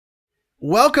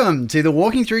Welcome to the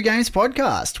Walking Through Games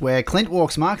podcast, where Clint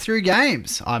walks Mark through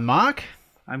games. I'm Mark.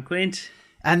 I'm Clint.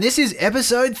 And this is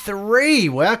episode 3.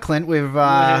 Wow, Clint, we've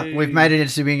made it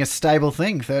into being a stable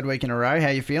thing, third week in a row. How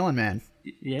you feeling, man?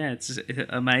 Yeah, it's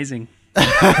amazing.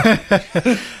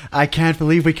 I can't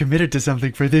believe we committed to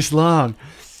something for this long.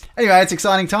 Anyway, it's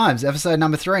exciting times. Episode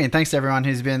number 3, and thanks to everyone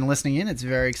who's been listening in. It's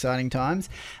very exciting times.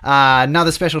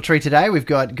 Another special treat today. We've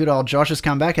got good old Josh has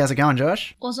come back. How's it going,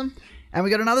 Josh? Awesome. And we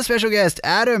got another special guest,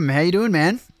 Adam. How you doing,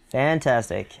 man?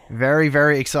 Fantastic. Very,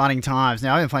 very exciting times.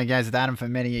 Now, I've been playing games with Adam for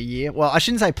many a year. Well, I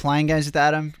shouldn't say playing games with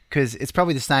Adam, because it's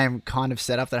probably the same kind of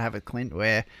setup that I have with Clint,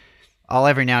 where I'll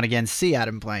every now and again see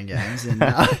Adam playing games, and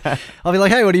I'll be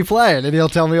like, hey, what are you playing? And he'll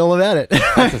tell me all about it.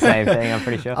 That's the same thing, I'm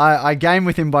pretty sure. I game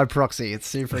with him by proxy. It's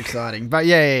super exciting. But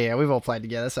yeah, we've all played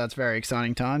together, so it's very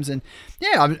exciting times. And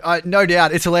yeah, I no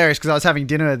doubt, it's hilarious, because I was having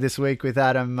dinner this week with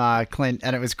Adam, Clint,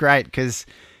 and it was great, because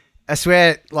I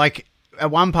swear, like,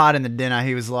 at one part in the dinner,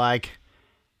 he was like,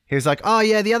 oh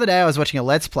yeah, the other day I was watching a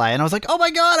Let's Play, and I was like, oh my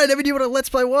god, I never knew what a Let's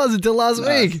Play was until last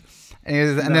week.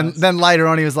 And then later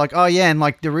on he was like, oh yeah, and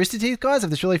like the Rooster Teeth guys have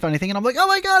this really funny thing, and I'm like, oh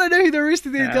my god, I know who the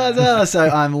Rooster Teeth guys are. So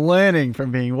I'm learning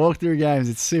from being walked through games.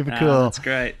 It's super cool. That's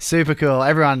great. Super cool.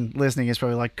 Everyone listening is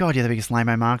probably like, god, you're the biggest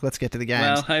lame-o, Mark. Let's get to the games.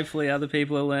 Well, hopefully other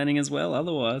people are learning as well,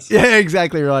 otherwise. Yeah,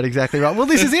 exactly right. Well,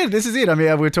 this is it. I mean,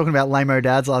 we were talking about lame-o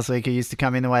dads last week who used to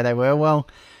come in the way they were. Well,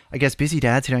 I guess busy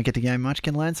dads who don't get to game much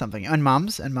can learn something. And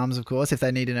mums, of course, if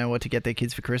they need to know what to get their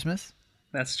kids for Christmas.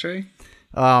 That's true.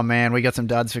 Oh, man, we got some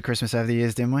duds for Christmas over the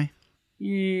years, didn't we?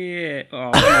 Yeah. Oh,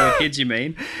 when we were kids, you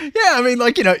mean? Yeah, I mean,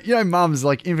 like, you know, mums,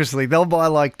 like, infamously, they'll buy,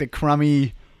 like, the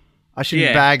crummy, I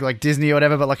shouldn't bag, like, Disney or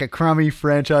whatever, but, like, a crummy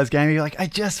franchise game. You're like, I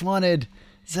just wanted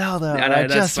Zelda. I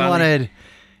just wanted,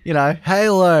 you know,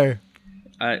 Halo.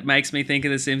 It makes me think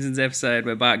of the Simpsons episode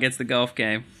where Bart gets the golf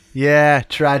game. Yeah,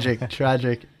 tragic.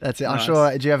 That's it. I'm Nice. sure,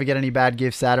 did you ever get any bad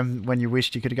gifts, Adam, when you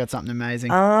wished you could have got something amazing?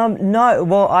 No,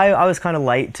 well, I was kind of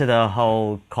late to the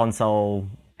whole console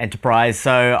enterprise,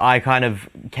 so I kind of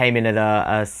came in at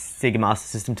a Sega Master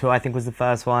System 2, I think was the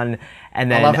first one,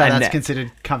 and then I love how that's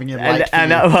considered coming in late.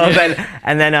 and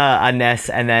then a NES,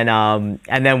 and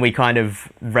then we kind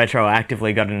of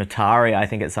retroactively got an Atari, I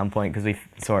think, at some point, because we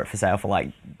saw it for sale for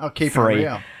like keep free. it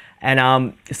real.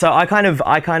 And so I kind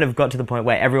of got to the point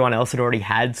where everyone else had already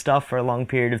had stuff for a long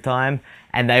period of time,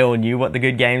 and they all knew what the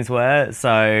good games were.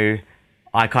 So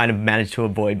I kind of managed to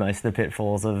avoid most of the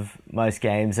pitfalls of most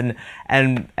games, and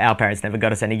our parents never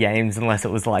got us any games unless it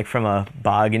was like from a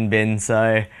bargain bin.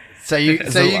 So you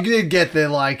did get the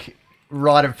like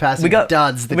rite of passage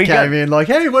duds that we came got- in like,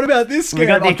 hey, what about this game? we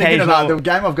got the I'm thinking about occasional- the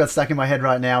game I've got stuck in my head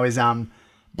right now is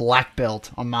Black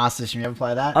Belt on Master System. You ever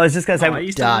play that? I was just gonna say, I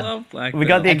used to Dad. love Black We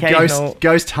got Belt. the And occasional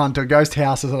Ghost Hunt or Ghost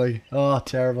House or something. Oh,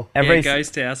 terrible. every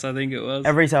Ghost House, I think it was.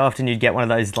 every so often you'd get one of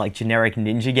those like generic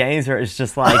ninja games where it's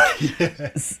just like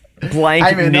blank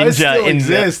Hey, man, those still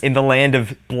exist. in the land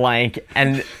of blank,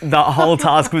 and the whole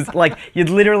task was like you'd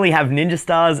literally have ninja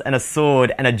stars and a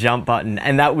sword and a jump button,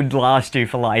 and that would last you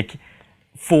for like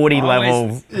 40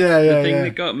 levels. The thing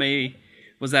that got me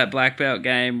was that Black Belt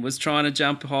game was trying to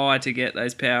jump high to get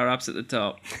those power-ups at the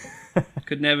top.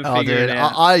 Could never Oh, figure dude, it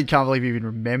out. I can't believe you even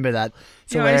remember that.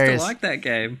 It's I hilarious. used to like that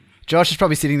game. Josh is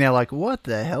probably sitting there like, what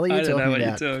the hell are you I don't talking know what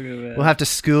about? you're talking about. We'll have to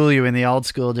school you in the old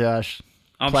school, Josh.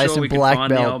 I'm play sure some we can Black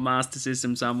find the Belt. old Master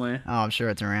System somewhere. Oh, I'm sure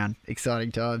it's around.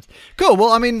 Exciting times. Cool.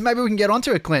 Well, I mean, maybe we can get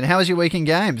onto it, Clint. How was your week in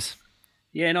games?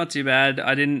 Yeah, not too bad.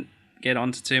 I didn't get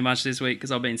onto too much this week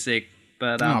because I've been sick.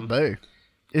 But Oh, boo.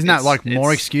 Isn't that like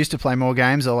more it's- excuse to play more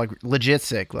games, or like legit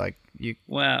sick? Like you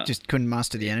well, just couldn't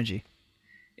muster the energy.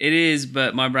 it is,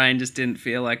 but my brain just didn't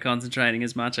feel like concentrating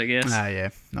as much, I guess. Ah, yeah.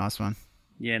 Nice one.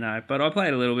 Yeah, no. But I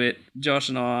played a little bit. Josh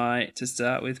and I, to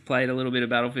start with, played a little bit of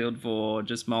Battlefield 4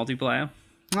 just multiplayer.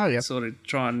 Oh, yeah. Sort of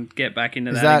try and get back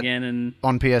into Is that that again. And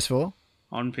on PS4?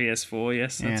 on PS4,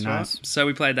 yes, Yeah, that's nice. right. So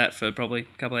we played that for probably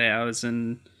a couple of hours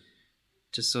and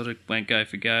just sort of went go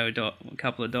for go, a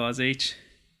couple of dies each.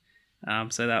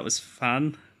 So that was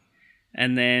fun.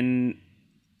 And then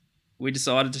we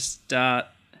decided to start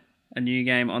a new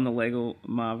game on the Lego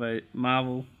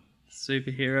Marvel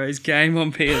Superheroes game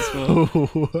on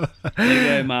PS4.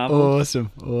 Lego Marvel.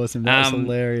 Awesome. That was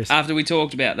hilarious. After we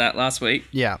talked about that last week,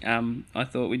 Yeah. I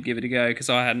thought we'd give it a go because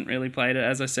I hadn't really played it,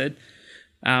 as I said.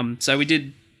 So we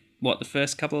did, the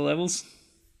first couple of levels?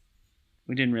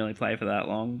 We didn't really play for that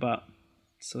long, but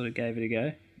sort of gave it a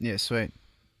go. Yeah, sweet.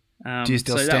 Do you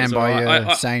still so that stand was by alright.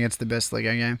 your saying it's the best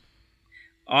Lego game?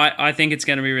 I think it's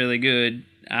going to be really good.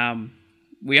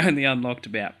 We only unlocked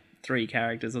about 3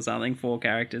 characters or something, 4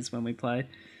 characters when we played.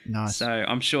 Nice. So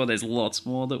I'm sure there's lots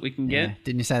more that we can Yeah. get.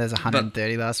 Didn't you say there's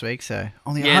 130 last week? So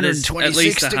only Yeah, there's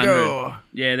 126 to go.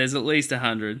 Yeah, there's at least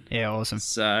 100. Yeah, awesome.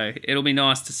 So it'll be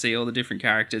nice to see all the different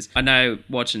characters. I know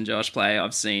watching Josh play,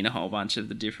 I've seen a whole bunch of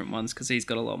the different ones because he's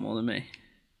got a lot more than me.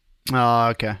 Oh,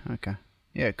 okay.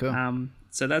 Yeah, cool.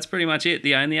 So that's pretty much it.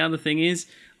 The only other thing is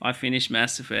I finished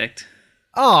Mass Effect.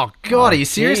 Oh, God, are you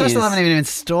serious? I still jeez. haven't even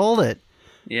installed it.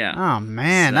 Yeah. Oh,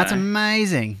 man, that's So-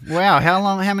 amazing. Wow,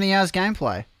 how many hours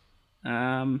gameplay?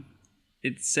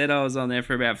 It said I was on there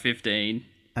for about 15.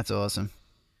 That's awesome.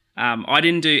 I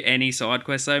didn't do any side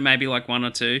quests though, maybe like one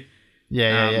or two.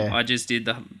 Yeah. I just did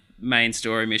the main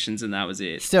story missions and that was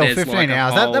it. Still, There's 15 like a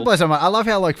hours. whole- That blows my mind. I love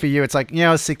how, like, for you, it's like,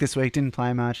 I was sick this week, didn't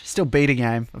play much. Still beat a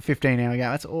game, a 15-hour game.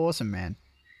 That's awesome, man.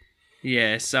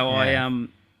 Yeah, so Yeah. I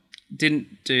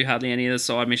didn't do hardly any of the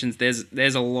side missions.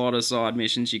 There's a lot of side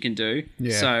missions you can do.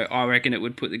 Yeah. So I reckon it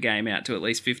would put the game out to at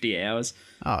least 50 hours.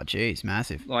 Oh, geez,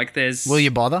 massive. Like there's Will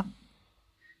you bother?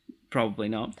 probably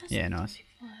not. Yeah, nice.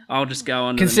 I'll just go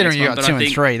on to Considering the you next got one, 2 but I and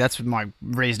think, 3, that's my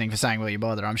reasoning for saying will you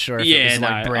bother. I'm sure if Yeah, it was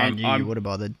like no, brand new, you I'm- would have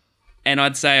bothered. and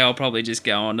I'd say I'll probably just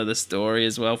go on to the story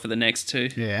as well for the next two.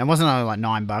 Yeah, and wasn't only like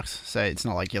 $9, so it's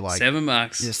not like you're like $7.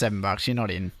 you're $7.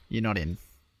 You're not in,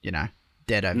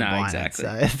 dead over No, buying exactly. it.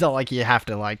 So it's not like you have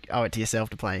to like owe it to yourself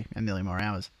to play a million more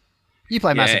hours. You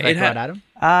play Mass Yeah, Effect, it had- right, Adam?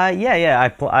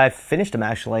 I finished them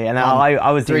actually, and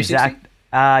I was the 360? exact.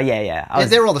 I Yeah, was,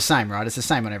 they're all the same, right? It's the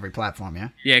same on every platform, yeah.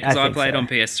 Yeah, because I I think played so. on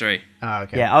PS3. Oh,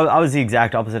 okay. yeah, I was the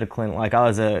exact opposite of Clint. Like I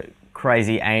was a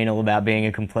crazy anal about being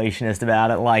a completionist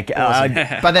about it. Like, Awesome.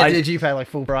 But then, I- did you pay like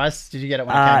full price? Did you get it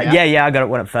when it came out? yeah, I got it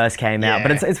when it first came out.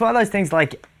 But Yeah. it's one of those things.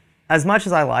 Like, as much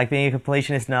as I like being a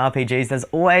completionist in RPGs,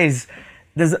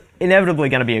 there's inevitably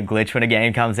going to be a glitch when a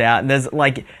game comes out, and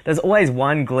there's always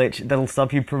one glitch that'll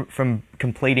stop you from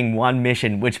completing one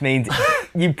mission, which means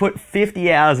you put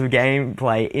 50 hours of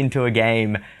gameplay into a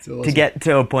game awesome. to get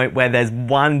to a point where there's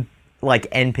one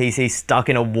like NPC stuck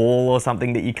in a wall or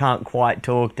something that you can't quite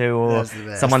talk to, or That's the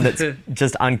best. someone that's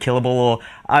just unkillable. Or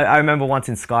I remember once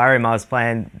in Skyrim I was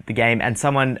playing the game and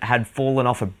someone had fallen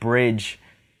off a bridge.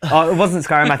 Oh, it wasn't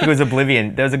Skyrim, I think it was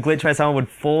Oblivion. There was a glitch where someone would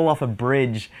fall off a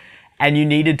bridge and you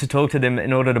needed to talk to them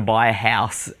in order to buy a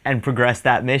house and progress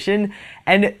that mission.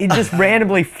 And it just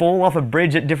randomly fall off a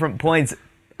bridge at different points,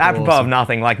 apropos Awesome. of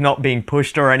nothing, like not being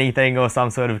pushed or anything or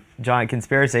some sort of giant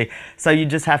conspiracy. So you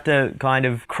just have to kind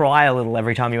of cry a little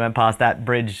every time you went past that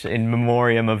bridge in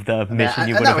memoriam of the mission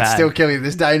you would that have would had. still kill you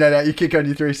this day, no doubt. You kick on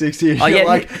your 360 and Oh you're yeah,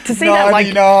 like, to see that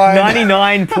like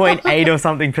 99. 99.8 or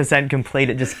something %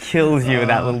 complete, it just kills you with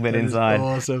that little bit That is inside.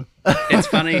 Awesome. It's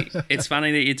funny. It's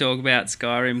funny that you talk about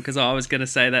Skyrim because I was going to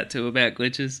say that too about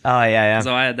glitches. Oh yeah, Because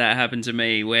yeah. I had that happen to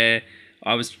me where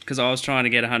I was trying to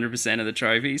get 100% of the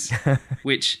trophies,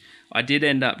 which I did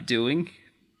end up doing,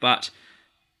 but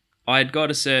I had got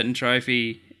a certain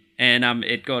trophy and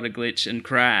it got a glitch and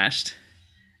crashed,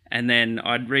 and then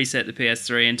I'd reset the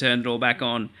PS3 and turned it all back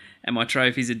on, and my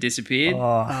trophies had disappeared,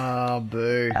 Oh,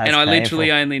 boo. That's and I literally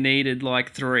painful. only needed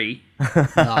like 3,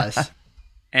 Nice.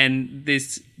 and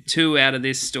this 2 out of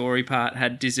this story part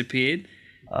had disappeared.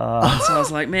 So I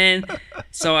was like, man.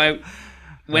 So I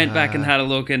went back and had a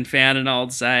look and found an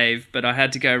old save, but I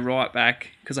had to go right back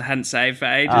because I hadn't saved for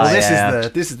ages. Well, Oh, yeah.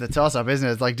 this is the toss up, isn't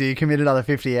it? It's like, do you commit another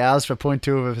 50 hours for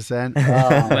 0.2%? Oh,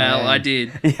 Well, man. I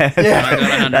did. Yeah, I got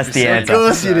 100%. that's the Of answer.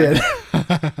 course you did.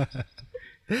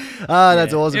 Oh,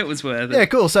 that's awesome. It was worth it. Yeah,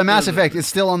 cool. So Mass It was Effect is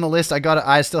still on the list.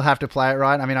 I still have to play it,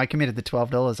 right? I mean, I committed the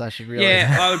 $12. I should really.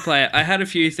 Yeah, I would play it. I had a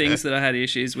few things that I had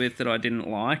issues with that I didn't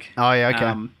like. Oh yeah,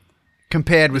 okay.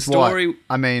 Compared with story- what?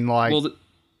 I mean, like, Well,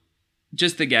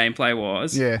 just the gameplay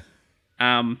wise. yeah.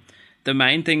 The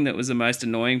main thing that was the most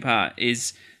annoying part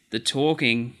is the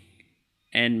talking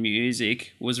and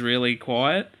music was really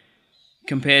quiet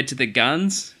compared to the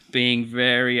guns being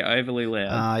very overly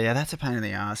loud. Yeah, that's a pain in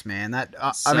the ass, man. That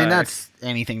I So- mean, that's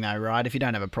anything though, right? If you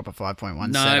don't have a proper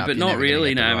 5.1 no, setup, but you're not never gonna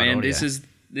really. get the No, right man. audio.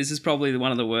 This is probably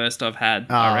one of the worst I've had.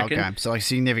 Oh, I reckon. okay. So like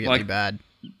significantly Like, bad.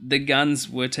 The guns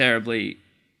were terribly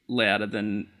louder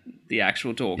than the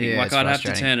actual talking. Yeah, like it's I'd have to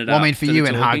frustrating. turn it well, up. I mean, for the you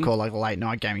in talking. hardcore, like late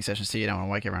night gaming sessions, so you don't want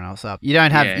to wake everyone else up. You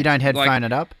don't have Yeah, you don't headphone like-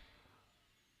 it up.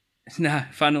 No,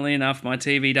 funnily enough, my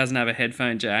TV doesn't have a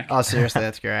headphone jack. Oh, seriously,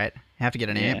 that's great. You have to get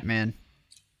an Yeah. amp, man.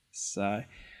 So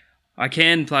I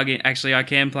can plug in. Actually, I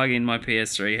can plug in my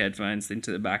PS3 headphones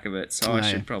into the back of it. So Oh, I yeah.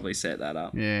 should probably set that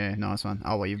up. Yeah, nice one.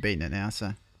 Oh well, you've beaten it now,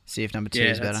 so see if number 2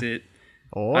 Yeah, is that's better. it.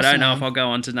 Awesome. I don't know if I'll go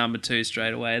on to number 2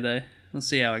 straight away though. We'll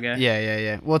see how I go.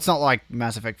 Yeah. Well, it's not like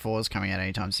Mass Effect 4 is coming out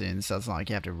anytime soon, so it's not like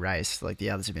you have to race. Like the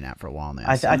others have been out for a while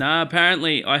now. so- No,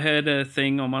 apparently I heard a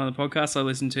thing on one of the podcasts I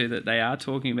listened to that they are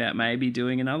talking about maybe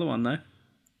doing another one though.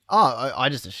 I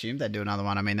just assumed they'd do another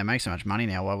one. I mean, they make so much money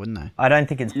now. Why wouldn't they? I don't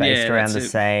think it's based Yeah, around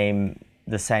that's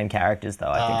the same characters though.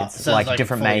 I think it's so it's like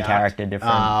different fully main character,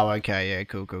 different. Oh, okay. Yeah,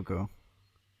 cool.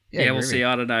 Yeah, we'll groovy. see.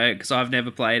 I don't know, because I've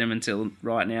never played them until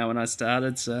right now when I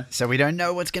started, so So we don't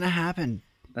know what's going to happen.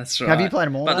 that's right. Have you played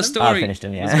them all, But the Adam? story I finished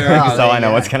them, yeah. was very Oh, So there I you know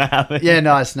go. what's gonna happen. Yeah,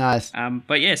 nice.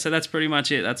 But yeah, so that's pretty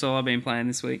much it. That's all I've been playing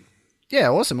this week. Yeah,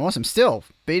 awesome. Still,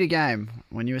 beat a game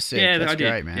when you were sick. Yeah, That's I did.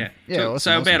 great, man. Yeah, awesome.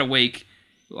 so about a week,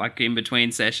 like in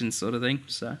between sessions, sort of thing.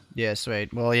 So Yeah,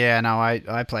 sweet. Well, yeah, no,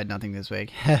 I played nothing this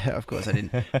week. Of course I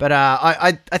didn't. But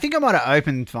I think I might have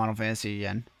opened Final Fantasy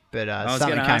again. But was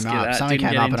something gonna came ask you up. that. Something Didn't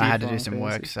came get up, and into I had to do Final some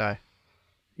work. Fantasy. So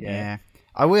yeah,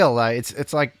 I will.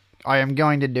 It's like I am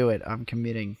going to do it. I'm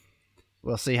committing.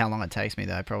 We'll see how long it takes me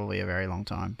though. Probably a very long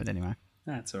time. But anyway,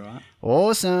 that's all right.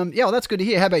 awesome. Yeah, well, that's good to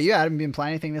hear. How about you, Adam? Been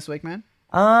playing anything this week, man?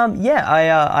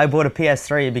 Yeah, I bought a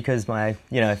PS3 because my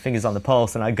fingers on the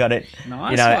pulse, and I got it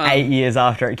Nice one. 8 years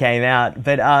after it came out.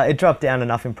 But it dropped down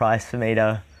enough in price for me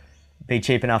to be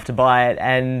cheap enough to buy it,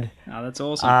 and Oh, that's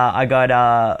awesome. I got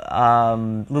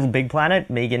Little Big Planet.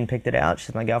 Megan picked it out.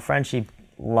 She's my girlfriend. She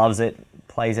loves it,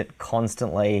 plays it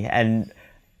constantly, and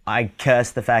I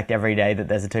curse the fact every day that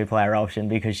there's a 2-player option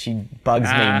because she bugs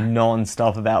me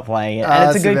non-stop about playing it.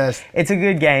 And it's a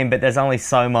good game, but there's only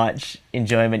so much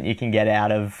enjoyment you can get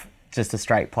out of just a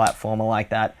straight platformer like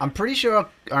that. I'm pretty sure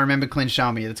I remember Clint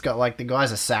showing me. It's got like the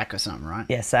guy's a sack or something, right?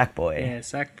 Yeah, Sackboy. yeah,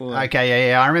 Sackboy. Okay,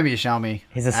 yeah. I remember you showing me.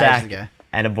 He's a ages sack ago.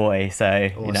 and a boy, so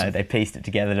Awesome. they pieced it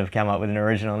together to come up with an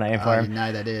original name for Oh, him. you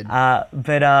know they did.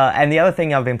 And the other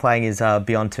thing I've been playing is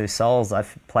Beyond Two Souls.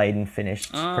 I've played and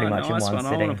finished pretty much nice in one one. I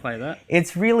sitting. want to play that.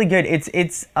 It's really good.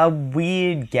 It's a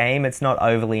weird game. It's not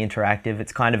overly interactive.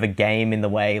 It's kind of a game in the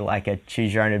way like a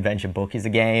choose your own adventure book is a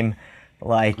game.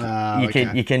 Like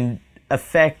you can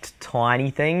affect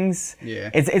tiny things. Yeah.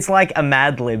 It's like a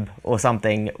Mad Lib or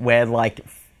something where like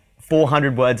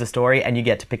 400 words of story and you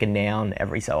get to pick a noun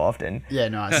every so often. Yeah,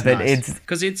 nice. But nice.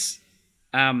 Because it's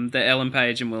the Ellen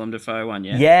Page and Willem Dafoe one,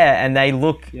 yeah? Yeah, and they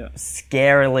look Yeah.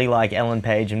 scarily like Ellen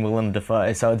Page and Willem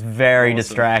Dafoe, so it's very Awesome.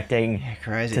 distracting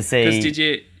crazy. to Because see. did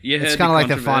you heard It's kind of like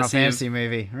the Final controversy Fantasy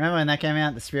movie. Remember when that came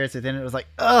out? The spirits within it was like,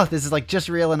 oh, this is like just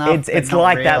real enough. It's but not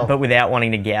like real. that, but without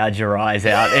wanting to gouge your eyes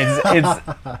out.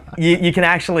 You can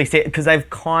actually see it because they've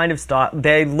kind of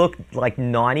they look like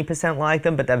 90% like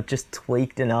them, but they've just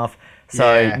tweaked enough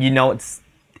so Yeah.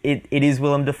 it is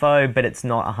Willem Dafoe, but it's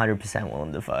not 100%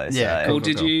 Willem Dafoe. Yeah, so. cool. Well,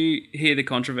 did you hear the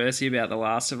controversy about The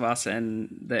Last of Us and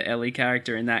the Ellie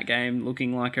character in that game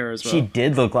looking like her as well? She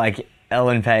did look like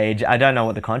Ellen Page. I don't know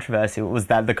what the controversy was.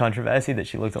 That the controversy that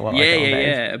she looked a lot like Ellen Page?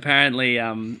 Yeah. Apparently,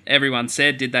 everyone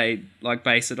said, did they like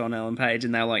base it on Ellen Page?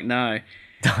 And they were like, no.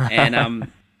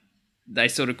 And they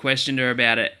sort of questioned her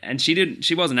about it, and she didn't.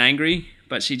 She wasn't angry,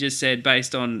 but she just said,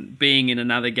 based on being in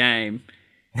another game,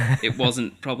 it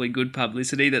wasn't probably good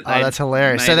publicity that they. Oh, that's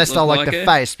hilarious. made So it they look stole like the her.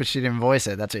 face, but she didn't voice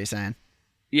it. That's what you're saying.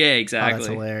 Yeah, Oh, exactly. that's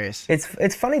hilarious.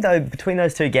 It's funny though between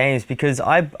those two games because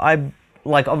I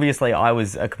like obviously I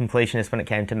was a completionist when it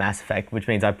came to Mass Effect, which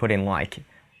means I put in like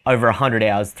over 100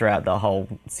 hours throughout the whole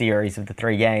series of the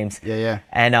 3 games. Yeah.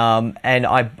 And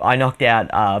I knocked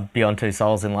out Beyond Two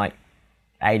Souls in like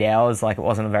 8 hours. Like it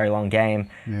wasn't a very long game.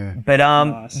 Yeah. But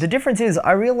Nice. the difference is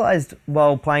I realized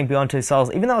while playing Beyond Two Souls,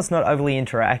 even though it's not overly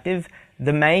interactive,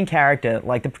 the main character,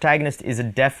 like the protagonist, is a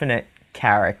definite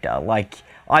character. Like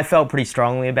I felt pretty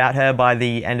strongly about her by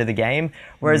the end of the game,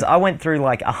 whereas I went through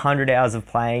like 100 hours of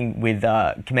playing with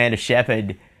Commander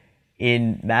Shepard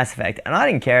in Mass Effect, and I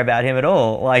didn't care about him at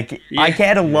all. Like I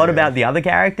cared a lot about the other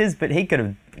characters, but he could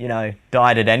have,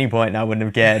 died at any point, and I wouldn't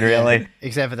have cared really.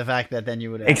 Except for the fact that then you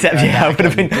would have. Except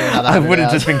I would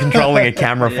have just been controlling a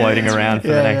camera floating around for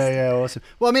the next. Yeah, awesome.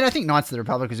 Well, I mean, I think Knights of the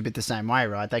Republic was a bit the same way,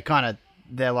 right?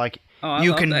 They're like, I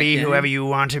you love can that be game. whoever you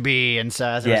want to be, and so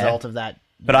as a Yeah. result of that.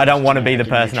 But I don't want to be the you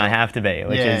can person I neutral. have to be,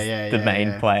 which is the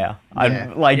main player. Yeah.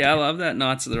 I'm like, Yeah, I love that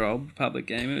Knights of the Old Republic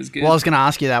game. It was good. Well, I was going to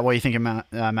ask you that. What do you think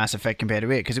of Mass Effect compared to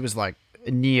it? Because it was like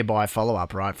a nearby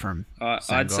follow-up, right? From same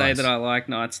I'd say guys. that I like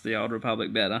Knights of the Old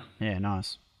Republic better. Yeah,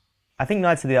 nice. I think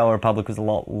Knights of the Old Republic was a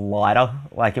lot lighter.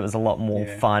 Like it was a lot more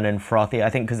fun and frothy.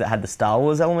 I think because it had the Star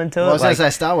Wars element to it. Well, I was going like- to say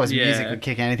Star Wars Yeah. music would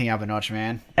kick anything up a notch,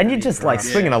 man. and you just like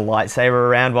swinging a lightsaber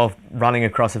around while running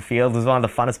across a field was one of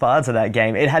the funnest parts of that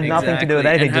game. It had nothing to do with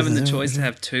anything. And having the just- choice to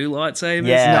have 2 lightsabers.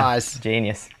 Yeah, Nice.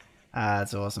 genius.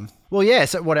 That's awesome. Well, yeah,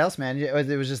 so what else, man? It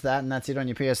was just that, and that's it on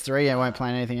your PS3. You weren't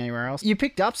playing anything anywhere else. You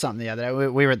picked up something the other day.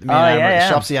 We were at the, at the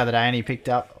shops the other day, and he picked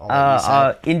up.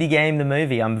 Indie Game the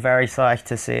movie. I'm very psyched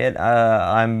to see it.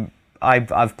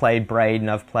 I've played Braid and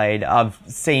I've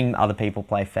seen other people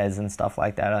play Fez and stuff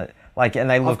like that. Like, and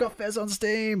they I've look got Fez on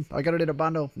Steam. I got it in a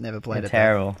bundle. Never played it.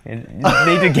 terrible. You need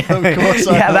to get, Of course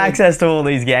you I have haven't. access to all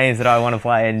these games that I want to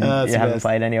play, and That's you the haven't best.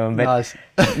 played any of them. But Nice.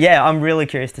 yeah, I'm really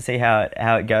curious to see how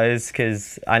it goes,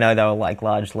 because I know they were like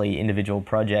largely individual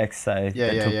projects, so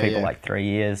it took people like 3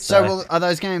 years. So, well, are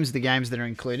those games the games that are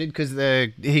included? Because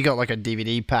he got like a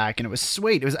DVD pack and it was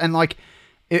sweet. It was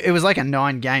it was like a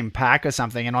 9-game pack or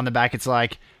something, and on the back it's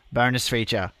like bonus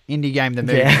feature, indie game the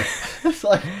movie. Yeah. It's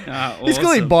like Awesome. he's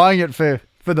clearly buying it for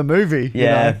the movie.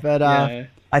 Yeah. You know? But Yeah.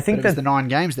 I but think it was that the 9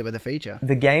 games that were the feature.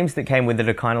 the games that came with it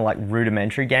are kind of like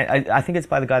rudimentary games. I think it's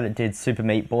by the guy that did Super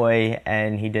Meat Boy,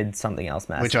 and he did something else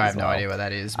massive. Which I have as no well. idea what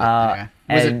that is. But anyway.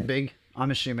 Was and- it big?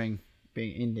 I'm assuming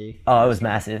being indie. Oh, it was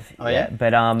massive. Oh, yeah?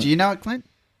 But Do you know it, Clint?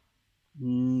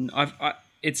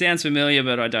 It sounds familiar,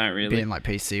 but I don't really. Being like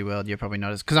PC world, you're probably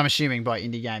not as, because I'm assuming by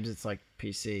indie games it's like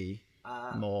PC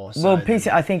more. So well, than-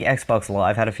 PC. I think Xbox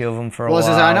Live had a few of them for a Well,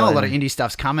 while. I know a lot of and- indie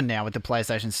stuff's coming now with the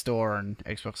PlayStation Store and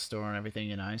Xbox Store and everything,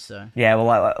 you know. So Yeah, well,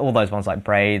 like all those ones like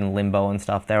Braid and Limbo and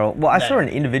stuff. They're all. Well, I saw an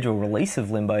individual release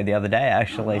of Limbo the other day,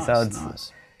 actually. So it's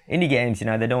nice. indie games. You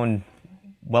know, they're doing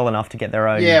well enough to get their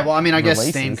own. Yeah, well, I mean, I guess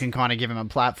releases. Steam can kind of give them a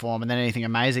platform, and then anything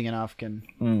amazing enough can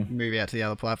move out to the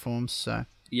other platforms. So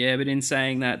Yeah, but in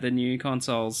saying that, the new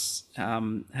consoles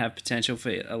have potential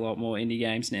for a lot more indie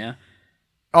games now.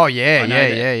 oh yeah, I know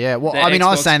that yeah. Well, the I mean, I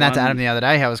was Xbox saying that to One- Adam the other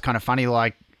day. How it was kind of funny,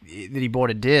 like that he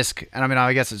bought a disc, and I mean,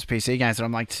 I guess it's PC games, but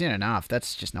I'm like, soon enough,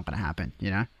 that's just not going to happen,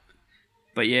 you know.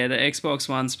 But yeah, the Xbox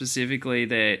One specifically,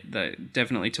 they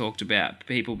definitely talked about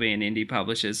people being indie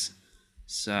publishers.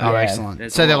 So Oh, Yeah. excellent.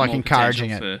 there's So a they're lot like more encouraging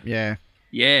it. potential for- Yeah.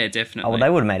 Yeah, definitely. Oh, well, they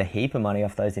would have made a heap of money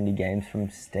off those indie games from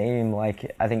Steam.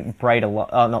 Like, I think Braid alone...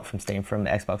 Oh, not from Steam, from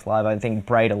Xbox Live. I think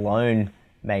Braid alone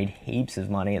made heaps of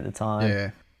money at the time.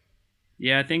 Yeah.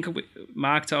 Yeah, I think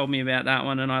Mark told me about that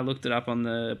one, and I looked it up on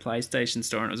the PlayStation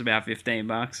Store, and it was about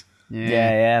 $15.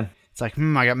 Yeah. It's like,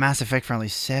 I got Mass Effect for only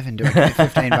 $7. Do I get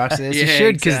 $15 for this? You Yeah,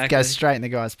 should, because it exactly. goes straight in the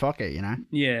guy's pocket, you know.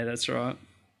 Yeah, that's right.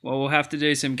 Well, we'll have to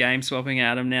do some game swapping,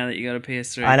 Adam, now that you got a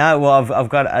PS3. I know. Well, I've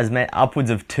got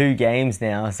upwards of 2 games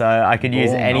now, so I could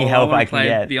use any help I can play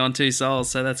get. Beyond Two Souls,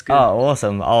 so that's good. Oh,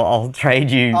 awesome. I'll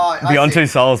trade you Oh, I Beyond see. Two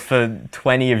Souls for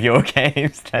 20 of your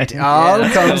games. then. All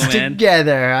that's comes cool, man.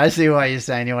 together. I see why you're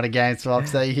saying you want a game swap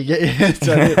so you can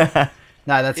get.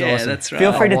 No, that's Yeah, awesome. that's right.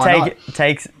 Feel free to why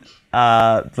take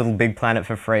Little Big Planet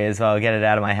for free as well. Get it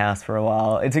out of my house for a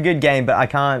while. It's a good game, but I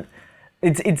can't.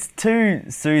 It's too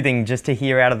soothing just to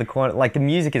hear out of the corner. Like, the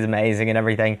music is amazing and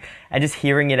everything, and just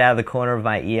hearing it out of the corner of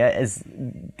my ear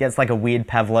gets like a weird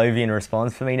Pavlovian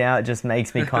response for me now. It just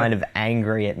makes me kind of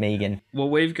angry at Megan. Well,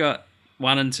 we've got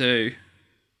 1 and 2,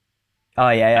 Oh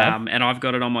yeah. and I've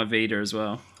got it on my Vita as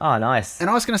well. Oh, nice. And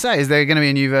I was going to say, is there going to be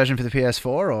a new version for the PS4,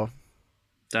 or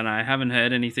Don't know, haven't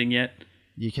heard anything yet.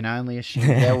 you can only assume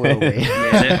there will be?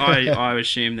 Yeah, I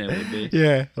assume there would be.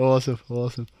 Yeah,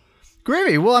 awesome.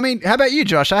 Groovy. Well, I mean, how about you,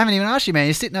 Josh? I haven't even asked you, man.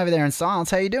 You're sitting over there in silence.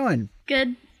 How you doing?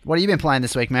 Good. What have you been playing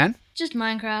this week, man? Just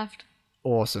Minecraft.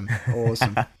 Awesome.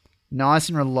 Nice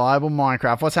and reliable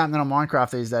Minecraft. What's happening on Minecraft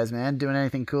these days, man? Doing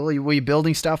anything cool? Were you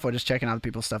building stuff or just checking other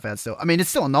people's stuff out still? I mean, it's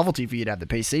still a novelty for you to have the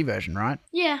PC version, right?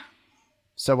 Yeah.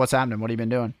 So what's happening? What have you been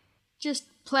doing? Just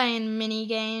playing mini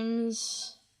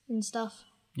games and stuff.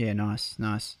 Yeah, nice.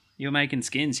 You're making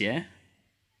skins, yeah?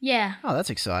 Yeah. Oh, that's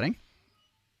exciting.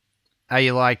 Are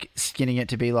you like skinning it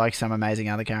to be like some amazing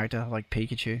other character, like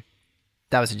Pikachu?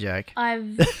 That was a joke. I've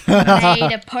made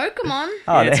a Pokemon.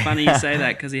 Oh, Yeah, it's there- funny you say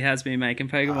that because he has been making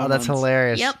Pokemon. Oh, that's ones.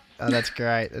 hilarious. Yep. Oh, that's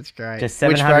great. Just Just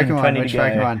Which 720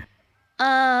 Pokemon? to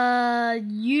go.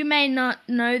 You may not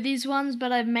know these ones,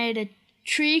 but I've made a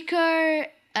Trico,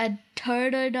 a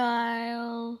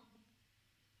Totodile.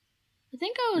 I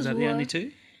think I was Is that the only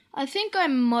 2? I think I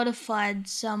modified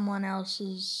someone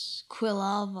else's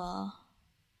Quilava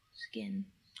skin.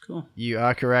 Cool. You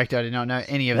are correct. I did not know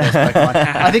any of those Pokemon.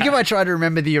 I think if I try to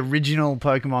remember the original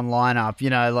Pokemon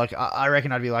lineup, like I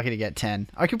reckon I'd be lucky to get 10.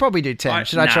 I could probably do 10.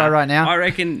 Should I try right now? I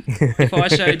reckon if I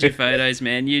showed you photos,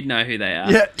 man, you'd know who they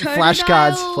are. Yeah,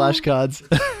 Totodile.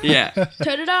 flashcards. Yeah.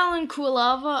 Totodile and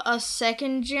Quilava are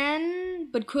 2nd gen,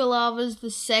 but Quilava's the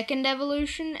 2nd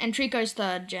evolution, and Trico's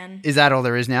 3rd gen. Is that all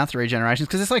there is now? 3 generations?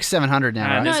 Because it's like 700 now,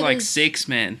 And right? there's No, like there's- 6,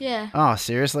 man. Yeah. Oh,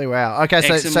 seriously? Wow. Okay,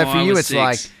 so X and for Y you, was it's 6.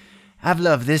 like, I've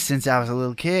loved this since I was a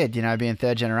little kid, being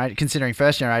 3rd generation. Considering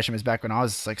 1st generation was back when I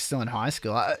was like still in high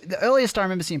school. The earliest I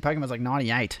remember seeing Pokemon was like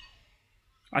 98.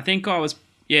 I think I was,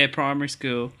 primary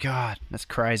school. God, that's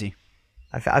crazy.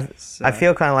 I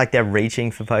feel kind of like they're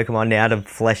reaching for Pokemon now to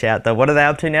flesh out the... What are they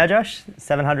up to now, Josh?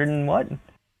 700 and what?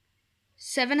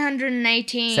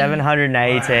 718.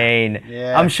 718.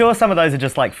 Yeah. I'm sure some of those are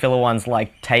just like filler ones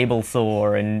like Table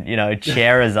Saw and,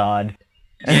 Charizard.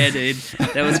 Yeah, dude.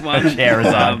 There was one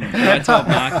Charizard. I told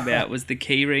Mark about was the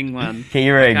keyring one.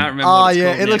 Keyring. I can't remember Oh what it's yeah,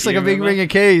 called it now. looks Do like you a big remember? ring of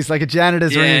keys, like a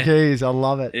janitor's ring of Yeah. keys. I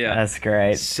love it. Yeah. That's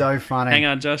great. So funny. Hang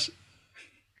on, Josh.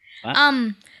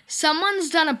 Someone's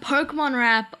done a Pokemon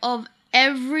rap of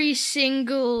every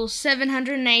single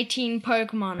 718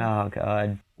 Pokemon. Oh,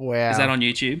 God. Wow. Is that on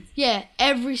YouTube? Yeah,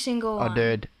 every single Oh, one.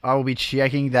 dude, I will be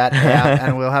checking that out,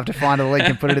 and we'll have to find a link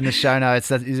and put it in the show notes.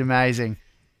 That is amazing.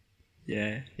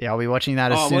 Yeah. Yeah, I'll be watching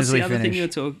that as soon what's as we the other thing finish. you were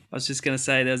talking? I was just going to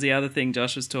say, there was the other thing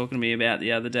Josh was talking to me about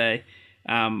the other day.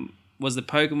 Was the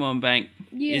Pokemon Bank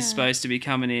Yeah. is supposed to be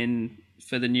coming in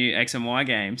for the new X and Y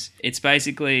games. It's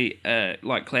basically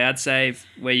like cloud save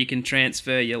where you can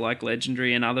transfer your like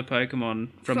legendary and other Pokemon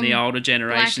from the older Black and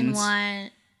generations white,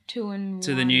 2 and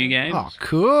to the 1. new game. Oh,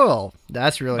 cool.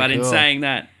 That's really But cool. in saying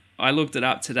that, I looked it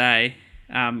up today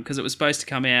because it was supposed to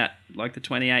come out like the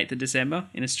 28th of December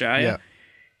in Australia.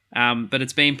 But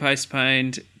it's been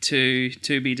postponed to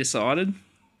be decided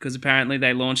because apparently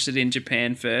they launched it in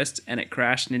Japan first and it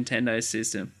crashed Nintendo's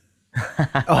system.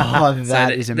 Oh,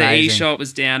 that is The amazing. eShop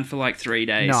was down for like 3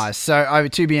 days. Nice. So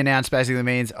to be announced basically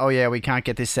means, oh yeah, we can't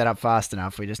get this set up fast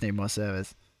enough. We just need more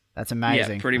servers. That's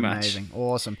amazing. Yeah, pretty much. Amazing.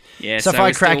 Awesome. Yeah, So if so I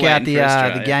we're still crack out waiting the for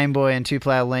Australia. Game Boy and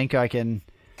 2-player link, I can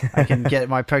get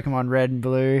my Pokemon Red and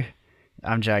Blue.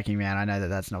 I'm joking, man. I know that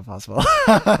that's not possible.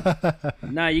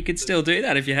 No, you could still do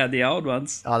that if you had the old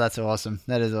ones. Oh, that's awesome.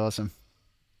 That is awesome.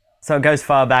 So it goes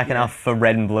far back enough for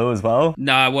red and blue as well?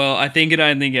 No, well, I think it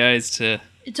only goes to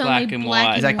It's black only and black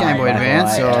white. Is that and Game Boy white.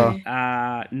 Advance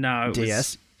Right. or? No, it DS?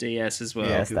 was DS as well.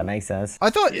 Yes, that makes sense. I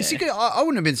thought see, I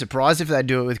wouldn't have been surprised if they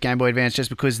do it with Game Boy Advance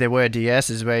just because there were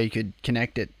DSs where you could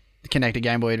connect a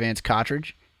Game Boy Advance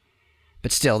cartridge.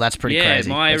 But still, that's pretty crazy.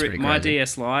 my That's pretty my crazy.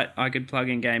 DS Lite, I could plug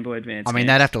in Game Boy Advance. I mean, games.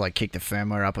 they'd have to like kick the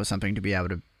firmware up or something to be able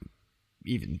to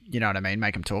even, you know what I mean,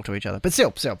 make them talk to each other. But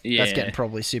still, that's Yeah. getting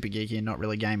probably super geeky and not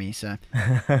really gamey. So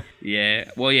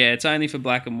Yeah, well, yeah, it's only for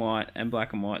Black and White and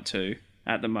Black and White 2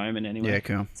 at the moment, anyway. yeah,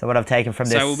 cool. So what I've taken from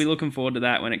this... So we'll be looking forward to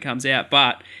that when it comes out.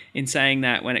 But in saying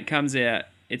that, when it comes out,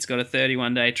 it's got a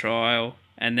 31-day trial,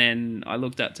 and then I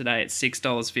looked up today, it's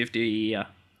 $6.50 a year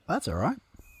That's all right.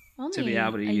 to be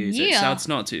able to A use year. it. So it's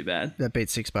not too bad. That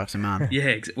beats $6 a month.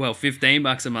 Yeah, well,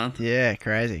 $15 a month. Yeah,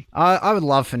 crazy. I would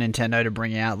love for Nintendo to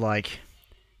bring out like,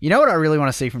 you know what I really want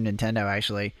to see from Nintendo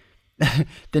actually,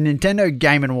 the Nintendo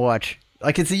Game and Watch.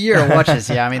 Like it's a year of watches.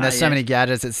 Yeah, I mean there's so yeah. many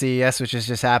gadgets at CES which has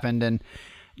just happened, and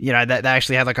you know they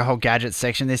actually had like a whole gadget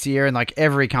section this year, and like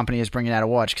every company is bringing out a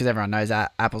watch because everyone knows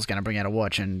that Apple's going to bring out a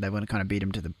watch, and they want to kind of beat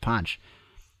them to the punch.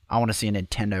 I want to see a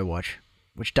Nintendo watch,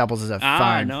 which doubles as a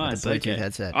phone Nice. with a Bluetooth Okay.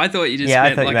 headset. I thought you just Yeah, I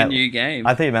meant thought you like meant- a new game.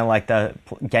 I thought you meant like the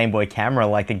Game Boy camera,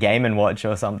 like the Game & Watch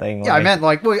or something. Yeah, I meant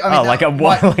like, well, I mean, Oh, like a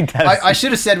watch. Like that. I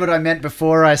should have said what I meant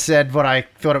before I said what I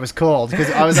thought it was called, because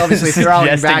I was obviously throwing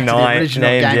back Suggesting to the original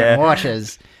names, Game yeah. and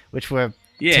Watches, which were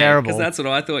yeah, terrible. because that's what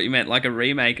I thought you meant, like a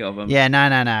remake of them. Yeah, no.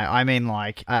 I mean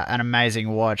like an amazing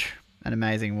watch. An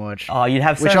amazing watch. Oh, you'd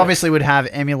have so which obviously would have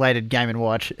emulated Game and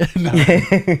Watch.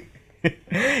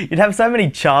 You'd have so many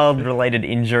child-related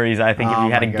injuries, I think, if Oh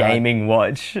you had my a God. gaming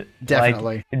watch.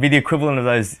 Definitely. Like, it'd be the equivalent of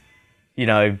those,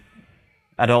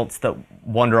 adults that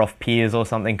wander off piers or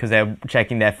something because they're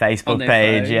checking their Facebook On their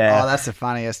page. phone. Yeah. Oh, that's the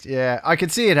funniest. Yeah, I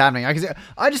could see it happening.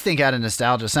 I just think out of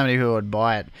nostalgia, so many people would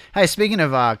buy it. Hey, speaking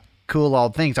of cool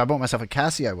old things, I bought myself a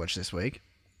Casio watch this week.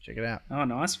 Check it out. Oh,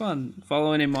 nice one.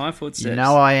 Following in my footsteps. You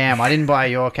know I am. I didn't buy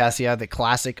your Casio, the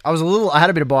classic. I had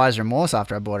a bit of buyer's remorse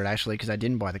after I bought it, actually, because I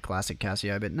didn't buy the classic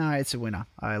Casio. But no, it's a winner.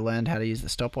 I learned how to use the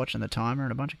stopwatch and the timer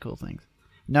and a bunch of cool things.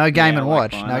 No Game and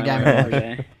Watch. No Game and Watch.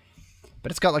 Watch.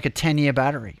 But it's got like a 10-year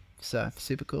battery. So,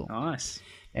 super cool. Nice.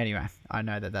 Anyway, I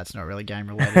know that that's not really game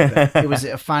related, but it was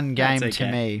a fun game That's to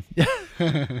okay. me.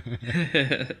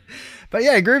 But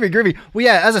yeah, groovy. Well,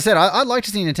 yeah, as I said, I'd like to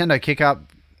see Nintendo kick up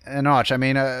a notch. I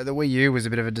mean, the Wii U was a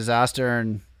bit of a disaster,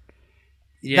 and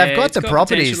Yeah, they've got it's the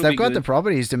properties. potential to They've be got good. the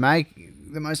properties to make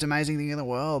the most amazing thing in the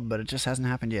world, but it just hasn't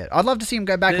happened yet. I'd love to see them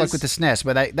go back like with the SNES,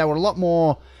 where they were a lot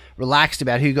more relaxed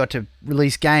about who got to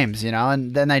release games, you know,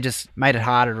 and then they just made it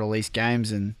harder to release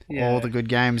games, and all the good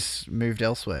games moved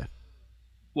elsewhere.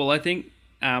 Well, I think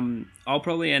I'll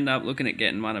probably end up looking at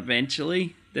getting one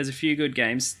eventually. There's a few good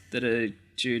games that are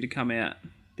due to come out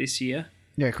this year.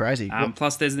 Yeah, crazy.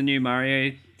 Plus, there's the new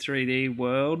Mario 3D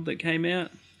World that came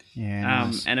out. Yeah,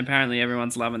 nice. And apparently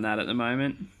everyone's loving that at the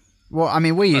moment. Well, I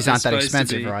mean, Wii U's they're aren't that supposed to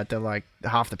expensive, be- right? They're like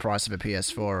half the price of a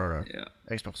PS4 or a Yeah.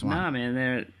 Xbox One. Nah, man,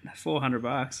 they're at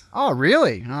 $400. Oh,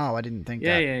 really? Oh, I didn't think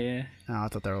Yeah, that. yeah. Oh, I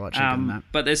thought they were a lot cheaper than that.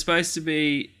 But there's supposed to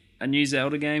be a new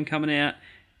Zelda game coming out,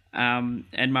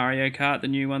 and Mario Kart, the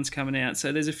new one's coming out.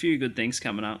 So there's a few good things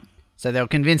coming up. So they'll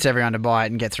convince everyone to buy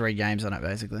it and get 3 games on it,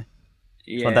 basically.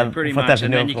 Yeah, pretty much.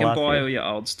 And then you can buy all your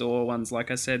old store ones,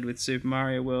 like I said, with Super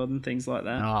Mario World and things like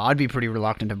that. Oh, I'd be pretty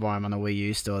reluctant to buy them on the Wii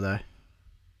U store, though.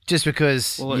 Just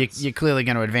because you're clearly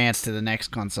going to advance to the next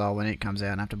console when it comes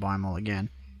out and have to buy them all again.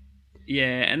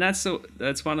 Yeah, and that's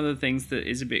one of the things that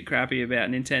is a bit crappy about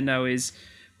Nintendo is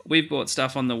we've bought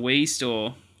stuff on the Wii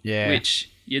store,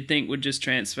 which you'd think would just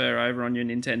transfer over on your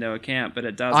Nintendo account, but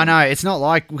it doesn't. I know, it's not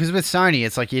like, because with Sony,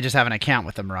 it's like you just have an account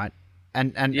with them, right?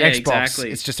 And Xbox,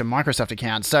 exactly. It's just a Microsoft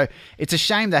account. So it's a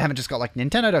shame they haven't just got like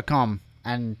Nintendo.com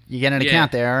and you get an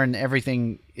account there and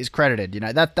everything is credited. You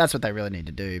know, that's what they really need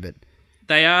to do. But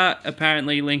they are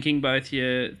apparently linking both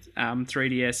your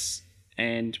 3DS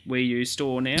and Wii U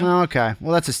store now. Oh, okay.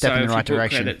 Well, that's a step in the right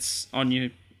direction. So if you put credits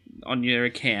on your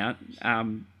account,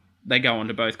 they go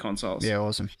onto both consoles. Yeah,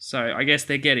 awesome. So I guess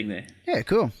they're getting there. Yeah,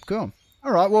 cool. All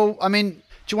right. Well, I mean,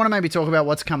 do you want to maybe talk about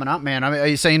what's coming up, man? I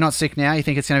mean, so you're not sick now? You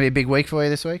think it's going to be a big week for you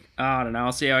this week? Oh, I don't know.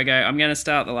 I'll see how I go. I'm going to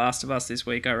start The Last of Us this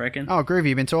week, I reckon. Oh, groovy.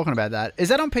 You've been talking about that. Is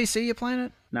that on PC you're playing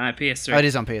it? No, PS3. Oh, it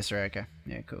is on PS3. Okay.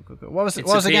 Yeah, cool. What was the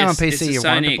game on PC you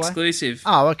wanted to play? Sony exclusive.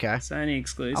 Oh, okay. Sony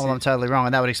exclusive. Oh, well, I'm totally wrong,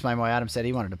 and that would explain why Adam said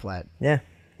he wanted to play it. Yeah.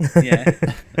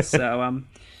 Yeah. So,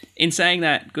 in saying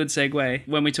that, good segue.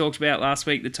 When we talked about last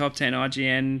week the top 10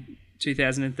 IGN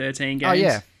 2013 games. Oh,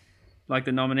 yeah. Like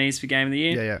the nominees for Game of the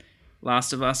Year. Yeah.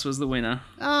 Last of Us was the winner.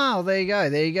 Oh, there you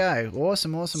go.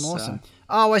 Awesome.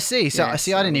 Oh, I see. I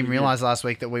didn't even realize last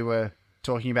week that we were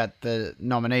talking about the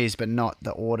nominees, but not the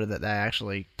order that they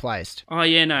actually placed. Oh,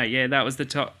 yeah, no. Yeah, that was the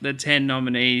 10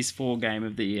 nominees for Game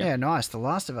of the Year. Yeah, nice. The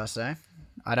Last of Us, eh?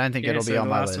 I don't think it'll be on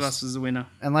my list. The Last of Us was the winner.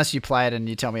 Unless you play it and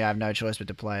you tell me I have no choice but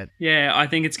to play it. Yeah, I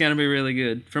think it's going to be really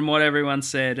good. From what everyone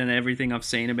said and everything I've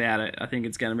seen about it, I think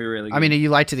it's going to be really good. I mean, are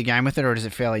you late to the game with it, or is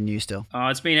it fairly new still? Oh,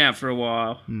 it's been out for a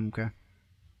while. Okay.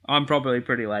 I'm probably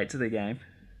pretty late to the game.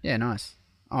 Yeah, nice.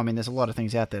 Oh, I mean, there's a lot of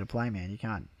things out there to play, man. You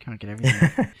can't get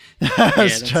everything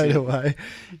straight away.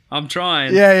 I'm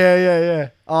trying. Yeah.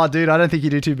 Oh, dude, I don't think you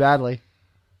do too badly.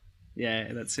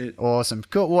 Yeah, that's it. Awesome.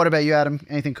 Cool. What about you, Adam?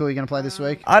 Anything cool you're going to play this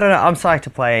week? I don't know. I'm psyched to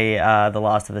play The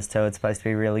Last of Us 2. It's supposed to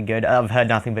be really good. I've heard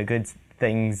nothing but good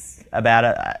things about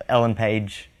it. Ellen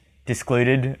Page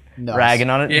discluded, ragging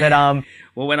on it. Yeah. But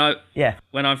well,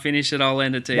 when I finish it, I'll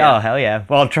lend it to you. Oh, hell yeah.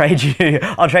 Well, I'll trade you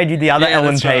the other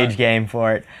Ellen Page game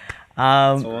for it.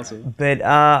 That's awesome. But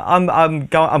I'm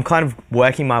kind of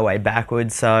working my way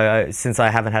backwards. So since I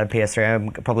haven't had a PS3,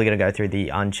 I'm probably going to go through the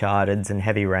Uncharted's and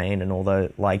Heavy Rain and all the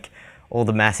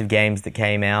massive games that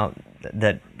came out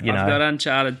that I've got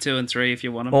Uncharted 2 and 3 if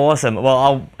you want them. Awesome. Well,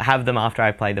 I'll have them after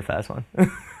I play the first one.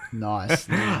 Nice.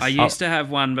 I used to have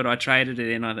one, but I traded it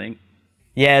in, I think.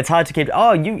 Yeah, it's hard to keep.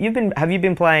 Oh, have you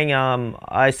been playing?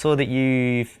 I saw that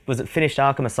finished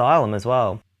Arkham Asylum as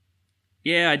well.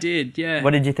 Yeah, I did. Yeah.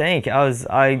 What did you think? Oh,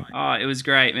 it was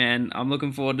great, man. I'm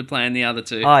looking forward to playing the other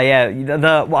two. Oh yeah,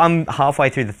 I'm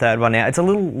halfway through the third one now. It's a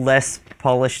little less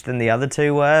polished than the other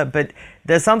two were, but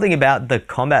there's something about the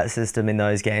combat system in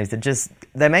those games that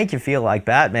they make you feel like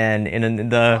Batman in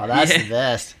the. Oh, that's the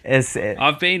best.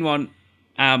 I've been wanting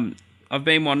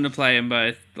to play them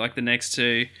both, like the next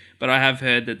two. But I have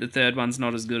heard that the third one's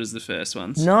not as good as the first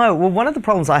one's. No, well, one of the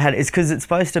problems I had is because it's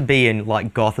supposed to be in,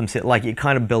 like, Gotham City. Like, it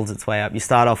kind of builds its way up. You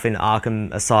start off in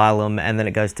Arkham Asylum, and then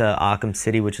it goes to Arkham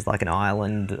City, which is like an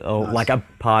island, or like a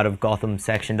part of Gotham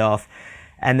sectioned off.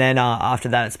 And then after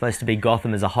that, it's supposed to be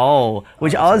Gotham as a whole,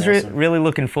 which I was really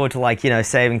looking forward to, like,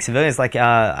 saving civilians. Like,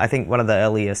 I think one of the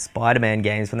earlier Spider-Man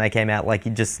games, when they came out, like,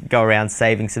 you just go around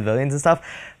saving civilians and stuff.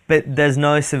 But there's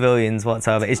no civilians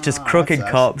whatsoever. It's just crooked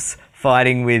cops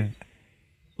fighting with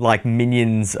like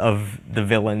minions of the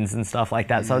villains and stuff like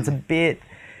that. So it's a bit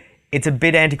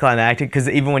anticlimactic because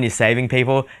even when you're saving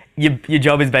people, your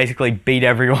job is basically beat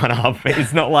everyone up.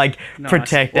 It's not like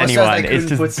protect anyone. It's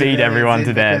just beat everyone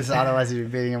to death. Because otherwise you'd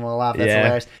be beating them all up. That's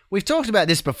hilarious. We've talked about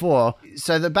this before.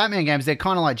 So the Batman games, they're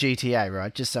kind of like GTA,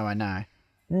 right? Just so I know.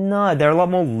 No, they're a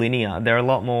lot more linear. They're a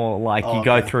lot more like you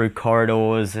go through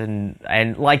corridors and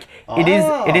like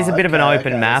it is a bit of an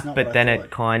open map, but then it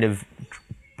kind of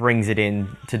brings it in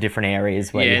to different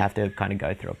areas where you have to kind of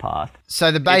go through a path.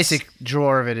 So the basic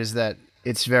draw of it is that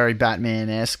it's very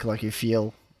Batman-esque, like you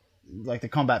feel like the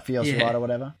combat feels right or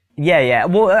whatever. Yeah.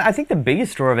 Well, I think the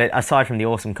biggest draw of it, aside from the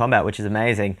awesome combat, which is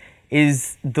amazing,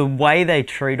 is the way they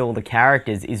treat all the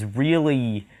characters is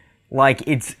really. Like,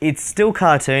 it's still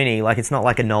cartoony, like, it's not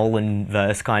like a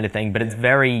Nolan-verse kind of thing, but it's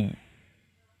very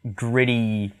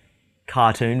gritty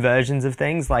cartoon versions of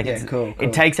things. Like, cool.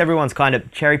 It takes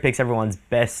cherry-picks everyone's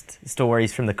best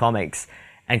stories from the comics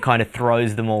and kind of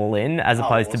throws them all in, as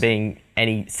opposed to awesome.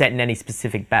 being set in any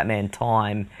specific Batman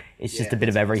time. It's just a bit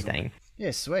of everything.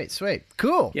 Yeah, sweet.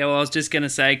 Cool. Yeah, well, I was just going to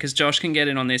say, because Josh can get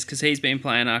in on this, because he's been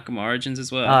playing Arkham Origins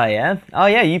as well. Oh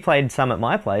yeah, you played some at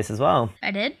my place as well.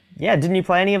 I did. Yeah, didn't you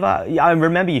play any of our... I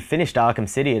remember you finished Arkham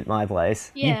City at my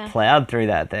place. Yeah. You plowed through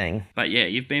that thing. But yeah,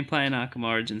 you've been playing Arkham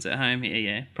Origins at home here,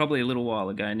 yeah. Probably a little while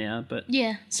ago now, but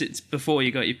Yeah. since before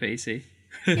you got your PC.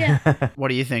 Yeah. What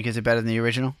do you think? Is it better than the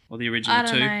original? Or the original I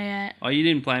don't two. know yet. Oh, you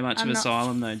didn't play much I'm of not-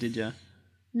 Asylum though, did you?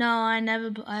 No, I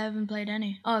haven't played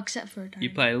any. Oh, except for a time. You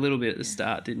played a little bit at the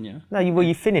start, didn't you? No,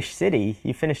 you finished City.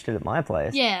 You finished it at my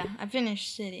place. Yeah, I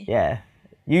finished City. Yeah.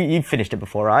 You finished it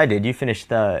before I did. You finished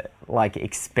the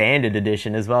expanded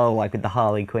edition as well, like with the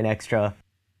Harley Quinn extra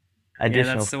Yeah,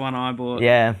 additional. that's the one I bought.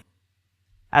 Yeah.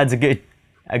 Adds a good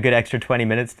extra 20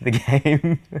 minutes to the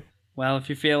game. Well, if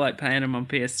you feel like paying them on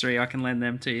PS3, I can lend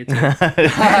them to you too.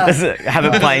 Have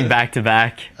it playing back to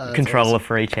back, controller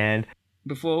for each hand.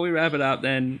 Before we wrap it up,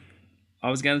 then, I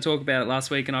was going to talk about it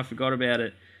last week and I forgot about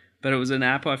it. But it was an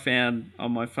app I found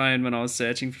on my phone when I was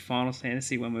searching for Final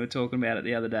Fantasy when we were talking about it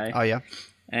the other day. Oh, yeah.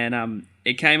 And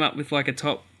it came up with like a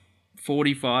top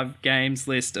 45 games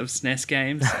list of SNES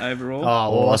games overall.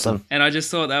 Oh, awesome. And I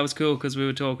just thought that was cool because we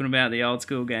were talking about the old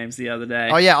school games the other day.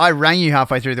 Oh, yeah, I rang you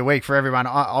halfway through the week for everyone.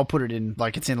 I'll put it in,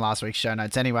 like, it's in last week's show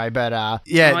notes anyway. But,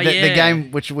 the game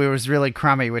which was really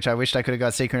crummy, which I wished I could have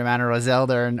got Secret of Mana or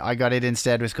Zelda, and I got it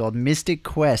instead, was called Mystic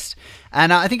Quest.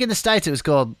 And I think in the States it was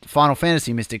called Final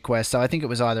Fantasy Mystic Quest, so I think it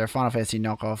was either a Final Fantasy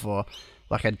knockoff or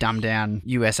like a dumbed down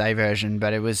USA version,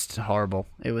 but it was horrible.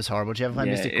 It was horrible. Did you ever play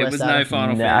Mystic Quest? It was no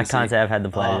Final No, I Fantasy. can't say I've had the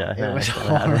pleasure. It was that's what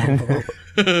happened.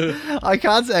 horrible. I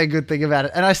can't say a good thing about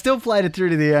it. And I still played it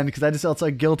through to the end because I just felt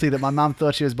so guilty that my mum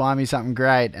thought she was buying me something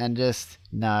great and just,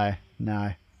 no.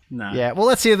 No. Yeah, well,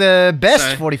 let's hear the best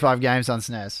So- 45 games on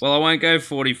SNES. Well, I won't go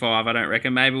 45, I don't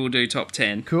reckon. Maybe we'll do top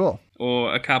 10 Cool.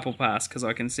 or a couple past because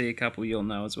I can see a couple you'll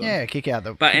know as well. Yeah, kick out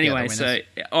the But kick out anyway, the so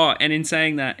winners. and in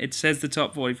saying that, it says the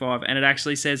top 45, and it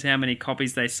actually says how many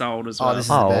copies they sold as well. Oh, this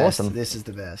is Oh, the best. awesome. This is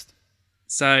the best.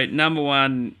 So number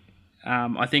one,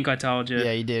 I think I told you.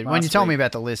 Yeah, you did. When last you told me week,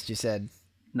 about the list, you said,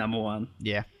 number one.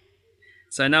 yeah,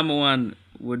 So number one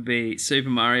would be Super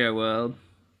Mario World,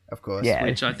 of course. Yeah.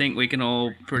 which I think we can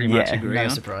all pretty much Yeah, agree No on.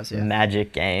 surprise, yeah.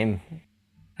 Magic game.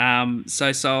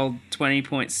 So sold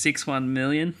 20.61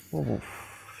 million.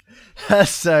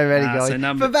 That's so many so guys.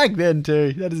 number- But back then,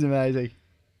 too. That is amazing.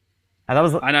 And that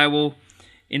was I know. Well,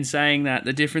 in saying that,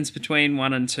 the difference between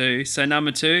 1 and 2. So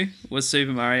number 2 was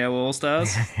Super Mario All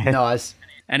Stars, Nice.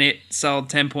 and it sold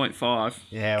 10.5.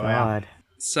 Yeah, wow. God.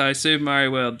 So Super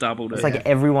Mario World doubled it. It's like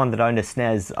everyone that owned a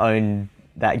SNES owned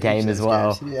that game as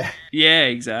well. Yeah. Yeah,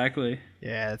 exactly.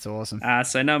 Yeah, that's awesome.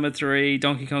 So number 3,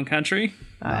 Donkey Kong Country,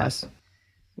 Nice.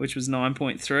 which was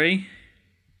 9.3.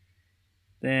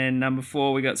 Then number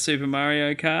 4, we got Super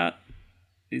Mario Kart,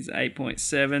 is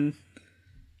 8.7.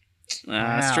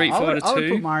 Wow. Street Fighter I would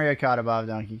 2. put Mario Kart above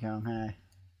Donkey Kong, hey.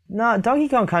 No, Donkey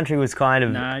Kong Country was kind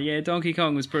of... Nah, yeah, Donkey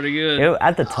Kong was pretty good.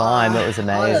 At the time, it was I don't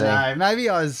amazing. know. Maybe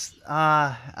I was.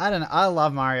 I don't know. I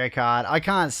love Mario Kart. I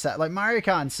can't say like Mario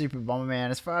Kart and Super Bomberman.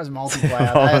 As far as multiplayer,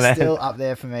 they're Bomberman. still up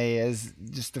there for me as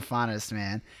just the funnest,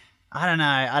 man. I don't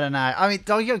know. I mean,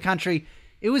 Donkey Kong Country.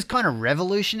 It was kind of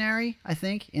revolutionary, I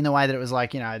think, in the way that it was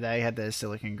like, you know, they had the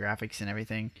silicon graphics and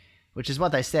everything, which is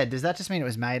what they said. Does that just mean it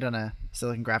was made on a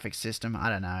silicon graphics system? I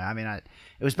don't know. I mean, it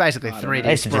was basically 3D They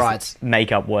used to sprites. just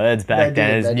make up words back They then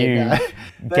did, as they did, new no.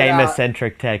 But,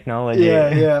 gamer-centric technology.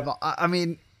 Yeah. But, I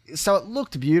mean, so it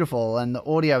looked beautiful and the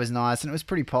audio was nice and it was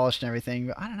pretty polished and everything.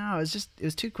 But I don't know. It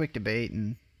was too quick to beat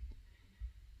and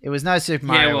it was no Super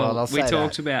Mario Yeah, World. well, I'll we say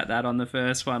talked that. about that on the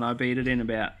first one. I beat it in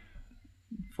about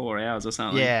 4 hours or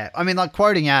something. Yeah, I mean, like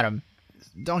quoting Adam,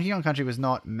 Donkey Kong Country was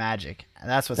not magic, and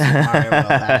that's what Super Mario World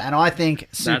had. And I think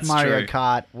Super That's Mario true.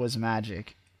 Kart was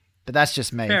magic, but that's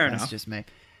just me. Fair That's enough. just me.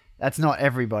 That's not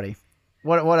everybody.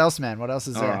 What else, man? What else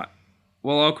is All there? right.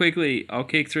 Well, I'll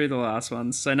kick through the last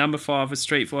ones. So number 5 was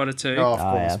Street Fighter 2. Oh, of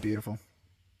course, yeah. beautiful.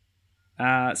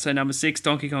 So number 6,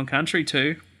 Donkey Kong Country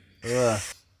 2. Ugh.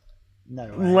 No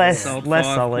way. Less Sold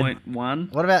solid.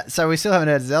 5.1. What about? So we still haven't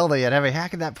heard Zelda yet, have we? How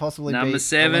could that possibly be? Number A Link to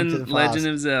 7, the Past? Legend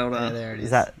of Zelda. Yeah, there it is.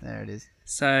 that- There it is.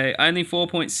 So only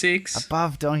 4.6.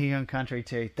 Above Donkey Kong Country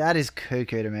 2. That is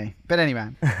cuckoo to me. But anyway.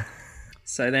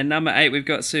 So then number 8, we've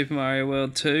got Super Mario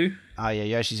World 2. Oh yeah,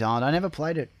 Yoshi's Island. I never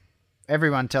played it.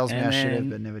 Everyone tells me And I should have, then-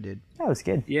 but never did. That was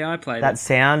good. Yeah, I played That it.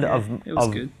 sound Yeah, of it was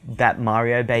of good. that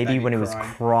Mario baby Baby when it was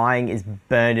crying. crying is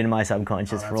burned into my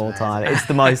subconscious for all that's time. amazing. It's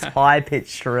the most high-pitched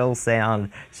shrill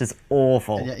sound. It's just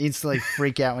awful. And you instantly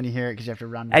freak out when you hear it because you have to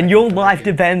run. back And your and life correct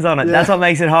it. depends on it. That's what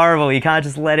makes it horrible. You can't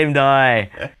just let him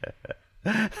die.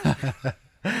 It's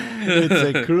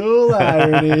a cruel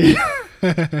irony.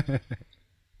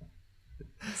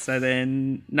 So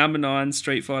then number 9,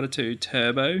 Street Fighter 2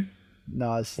 Turbo.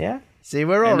 Nice. Yeah. See,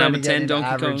 we're all And number 10, getting into Donkey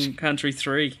average. Kong Country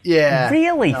 3. Yeah.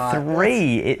 Really? No,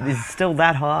 3? It is still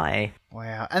that high.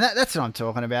 Wow. And that's what I'm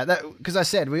talking about. Because I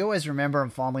said, we always remember them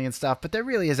fondly and stuff, but there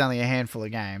really is only a handful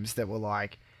of games that were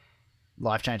like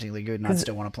life-changingly good, and I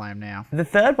still want to play them now. The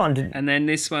third one did. And then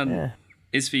this one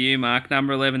is for you, Mark.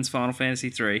 Number 11's Final Fantasy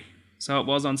 3. So it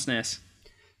was on SNES.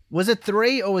 Was it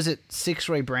 3 or was it 6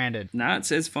 rebranded? No, it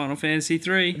says Final Fantasy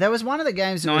 3. There was one of the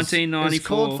games that was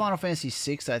 1994. called Final Fantasy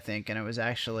 6, I think, and it was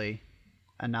actually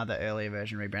another earlier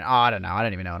version rebrand. Oh, I don't know. I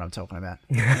don't even know what I'm talking about.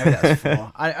 Maybe that was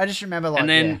 4. I just remember like, And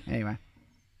then- yeah, anyway.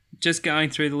 Just going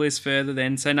through the list further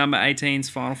then. So number 18's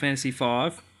Final Fantasy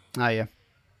 5. Oh, yeah.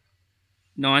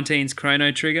 19's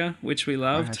Chrono Trigger, which we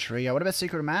Chrono loved. Trigger. What about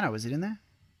Secret of Mana? Was it in there?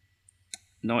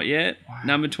 Not yet.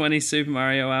 Number 20, Super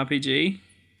Mario RPG.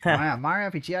 Wow, Mario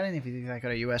RPG. I didn't think that got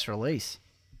a US release.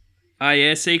 Oh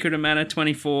yeah, Secret of Mana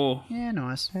 24. Yeah,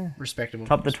 nice. Respectable.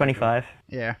 Top the 25.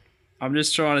 Yeah, I'm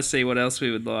just trying to see what else we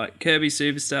would like. Kirby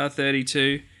Superstar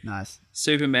 32. nice.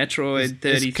 Super Metroid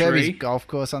There's 33. Kirby's golf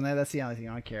course on there. That's the only thing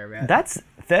I care about. That's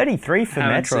 33 for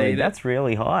Haven't seen Metroid. it. That's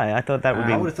really high. I thought that would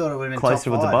I would be have thought it would have been close top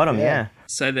towards the 5, bottom, yeah.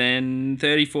 So then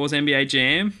 34's NBA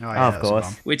Jam. Oh, Oh, yeah, of that was course.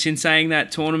 wrong. Which in saying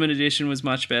that, Tournament Edition was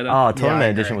much better. Oh, Tournament I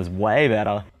Edition agree. was way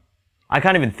better. I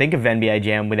can't even think of NBA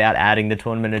Jam without adding the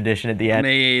Tournament Edition at the end.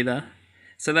 Me either.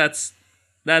 So that's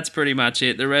pretty much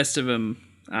it. The rest of them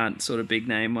aren't sort of big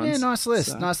name ones. Yeah, nice list.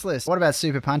 So- Nice list. What about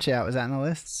Super Punch Out? Was that in the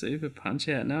list? Super Punch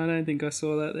Out. No, I don't think I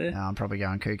saw that there. No, I'm probably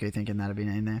going cuckoo thinking that'd be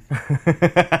in there.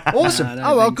 Awesome. No, I don't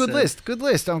Oh well, think good so. list. Good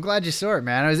list. I'm glad you saw it,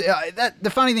 man. It was, the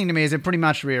funny thing to me is it pretty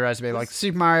much rearranged to be like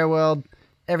Super Mario World,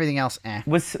 everything else, eh.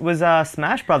 Was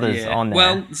Smash Brothers Yeah. on there?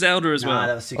 Well, Zelda as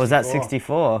well. was or was that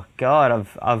 64? God,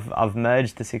 I've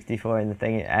merged the 64 in the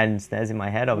thing and SNES in my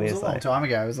head, It was a obviously. long time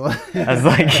ago. It was like, I was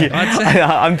like,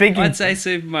 I'm thinking. I'd say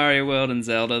Super Mario World and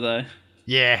Zelda though.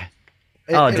 yeah.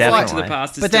 Oh, it's definitely. Link to the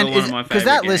Past is But still then, one of my because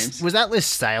favorite that games. list was that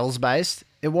list sales based?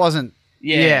 It wasn't.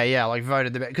 Yeah. Yeah, like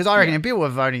voted the best. Because I reckon if people were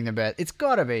voting the best, it's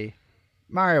got to be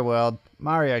Mario World,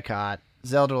 Mario Kart,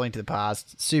 Zelda: Link to the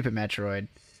Past, Super Metroid.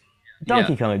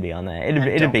 Donkey Yeah. Kong would be on there. It'd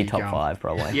be Donkey top Kong. 5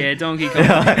 probably. Yeah, Donkey Kong.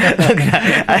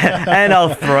 And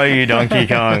I'll throw you Donkey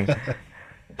Kong.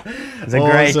 It's a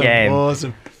great game.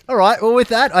 Awesome. All right. Well, with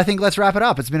that, I think let's wrap it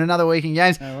up. It's been another week in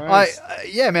games. worries.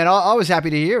 Yeah, man. I was happy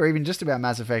to hear even just about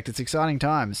Mass Effect. It's exciting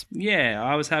times. Yeah,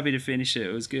 I was happy to finish it.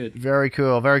 It was good. Very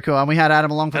cool. Very cool. And we had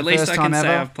Adam along for At the least first I time can say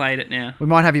ever. I've played it now. We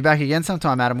might have you back again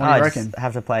sometime, Adam. What do I you just reckon?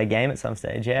 have to play a game at some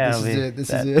stage. Yeah, This it'll is be it. This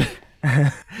that. is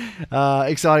it.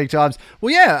 Exciting times.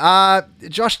 Well, yeah.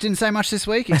 Josh didn't say much this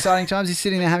week. Exciting times. He's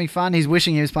sitting there having fun. He's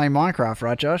wishing he was playing Minecraft,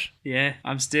 right, Josh? Yeah,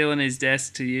 I'm stealing his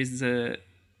desk to use the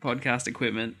podcast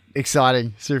equipment.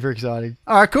 Exciting. Super exciting.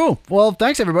 All right, cool. Well,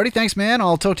 thanks, everybody. Thanks, man.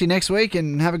 I'll talk to you next week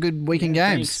and have a good week in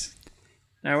games. Thanks.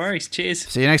 No worries. Cheers.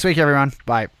 See you next week, everyone.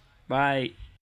 Bye. Bye.